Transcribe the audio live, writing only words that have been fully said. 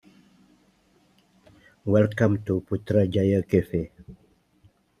Welcome to Putrajaya Cafe.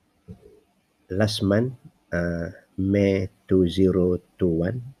 Last month, May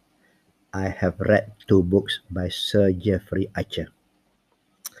 2021, I have read two books by Sir Jeffrey Archer.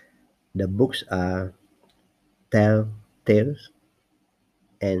 The books are Tell Tales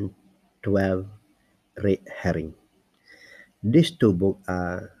and 12 Red Herring. These two books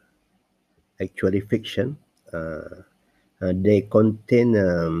are actually fiction. Uh, they contain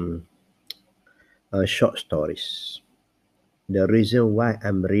short stories. The reason why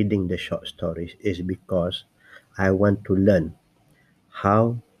I'm reading the short stories is because I want to learn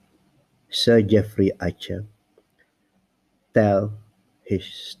how Sir Jeffrey Archer tell his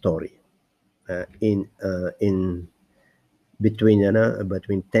story in between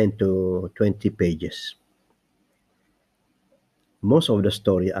 10 to 20 pages. Most of the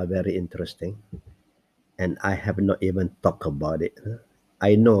story are very interesting, and I have not even talked about it.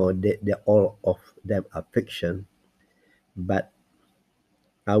 I know that all of them are fiction, but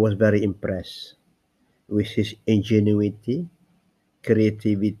I was very impressed with his ingenuity,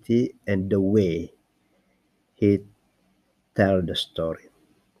 creativity, and the way he tell the story.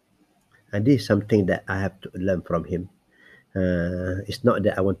 And this is something that I have to learn from him. It's not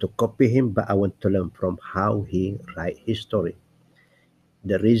that I want to copy him, but I want to learn from how he write his story.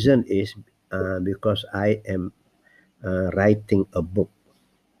 The reason is because I am writing a book.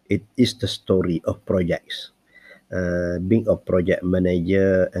 It is the story of projects. Being a project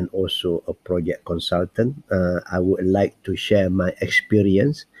manager and also a project consultant, I would like to share my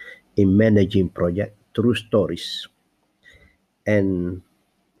experience in managing project through stories. And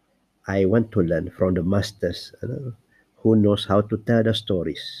I want to learn from the masters who knows how to tell the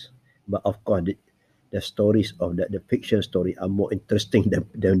stories. But of course, the stories of the fiction story are more interesting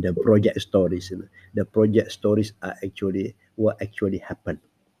than the project stories. The project stories are actually what actually happened.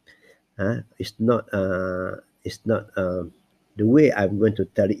 It's not the way I'm going to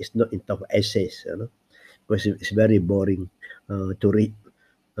tell it is not in terms of essays, because it's very boring to read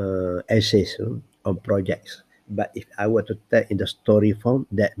essays on projects. But if I were to tell in the story form,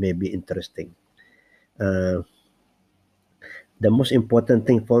 that may be interesting. Uh, the most important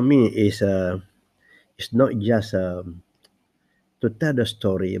thing for me is it's not just to tell the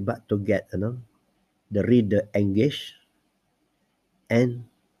story, but to get the reader engaged, and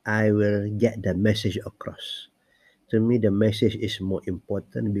I will get the message across. To me, the message is more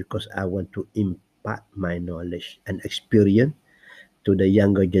important because I want to impart my knowledge and experience to the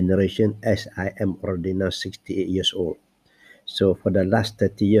younger generation as I am already now 68 years old. So for the last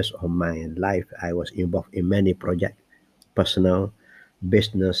 30 years of my life, I was involved in many projects, personal,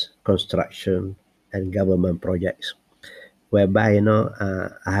 business, construction, and government projects, whereby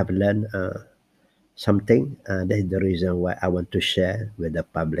I have learned something. That is the reason why I want to share with the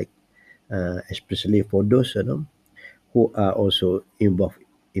public, especially for those who are also involved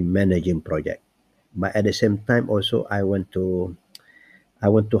in managing project. But at the same time, also I want to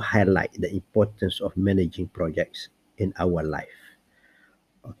highlight the importance of managing projects in our life.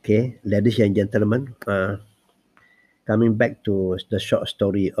 Okay, ladies and gentlemen, coming back to the short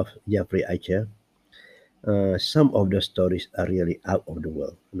story of Jeffrey Archer, some of the stories are really out of the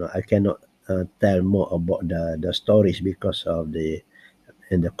world. I cannot tell more about the stories because of the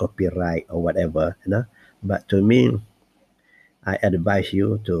copyright or whatever. But to me, I advise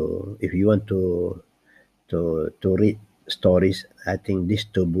you to, if you want to read stories, I think these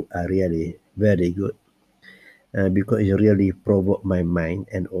two books are really very good because it really provoked my mind,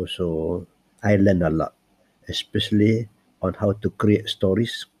 and also I learned a lot, especially on how to create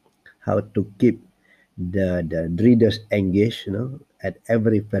stories, how to keep the readers engaged, at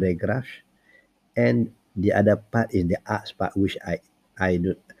every paragraph. And the other part is the arts part, which I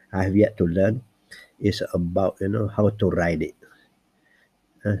do I have yet to learn. Is about how to write it,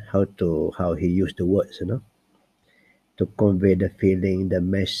 how he used the words, to convey the feeling, the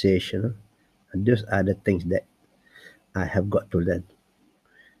message, And those are the things that I have got to learn.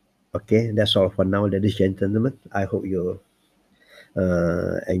 Okay, that's all for now, ladies and gentlemen. I hope you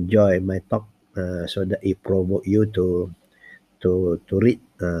enjoy my talk, so that it provoke you to read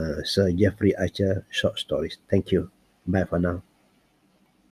Sir Jeffrey Archer short stories. Thank you. Bye for now.